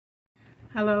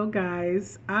Hello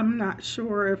guys. I'm not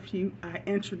sure if I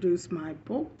introduced my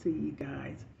book to you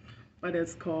guys, but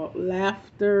it's called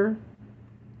Laughter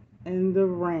in the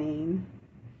Rain.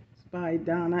 It's by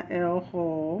Donna L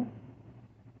Hall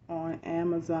on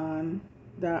Amazon.com.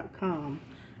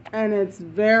 And it's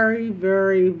very,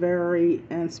 very, very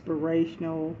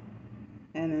inspirational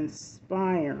and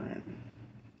inspiring.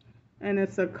 And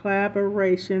it's a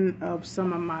collaboration of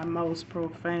some of my most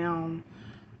profound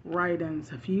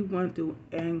writings. If you went through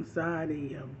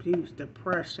anxiety, abuse,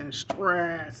 depression,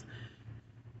 stress,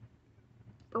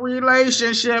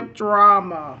 relationship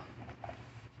drama,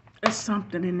 there's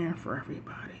something in there for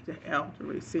everybody. The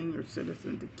elderly, senior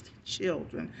citizens, the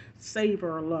children, save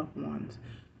our loved ones.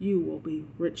 You will be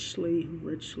richly,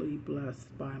 richly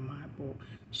blessed by my book.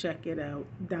 Check it out.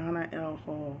 Donna L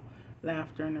Hall,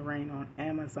 Laughter in the Rain on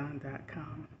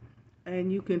Amazon.com.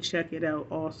 And you can check it out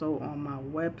also on my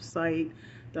website,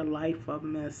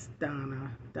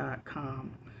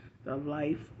 thelifeofmissdonna.com.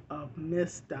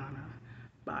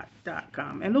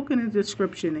 Thelifeofmissdonna.com. And look in the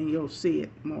description and you'll see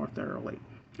it more thoroughly.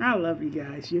 I love you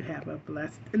guys. You have a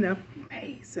blessed and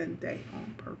amazing day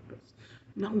on purpose,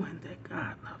 knowing that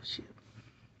God loves you.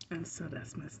 And so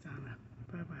that's Miss Donna.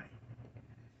 Bye bye.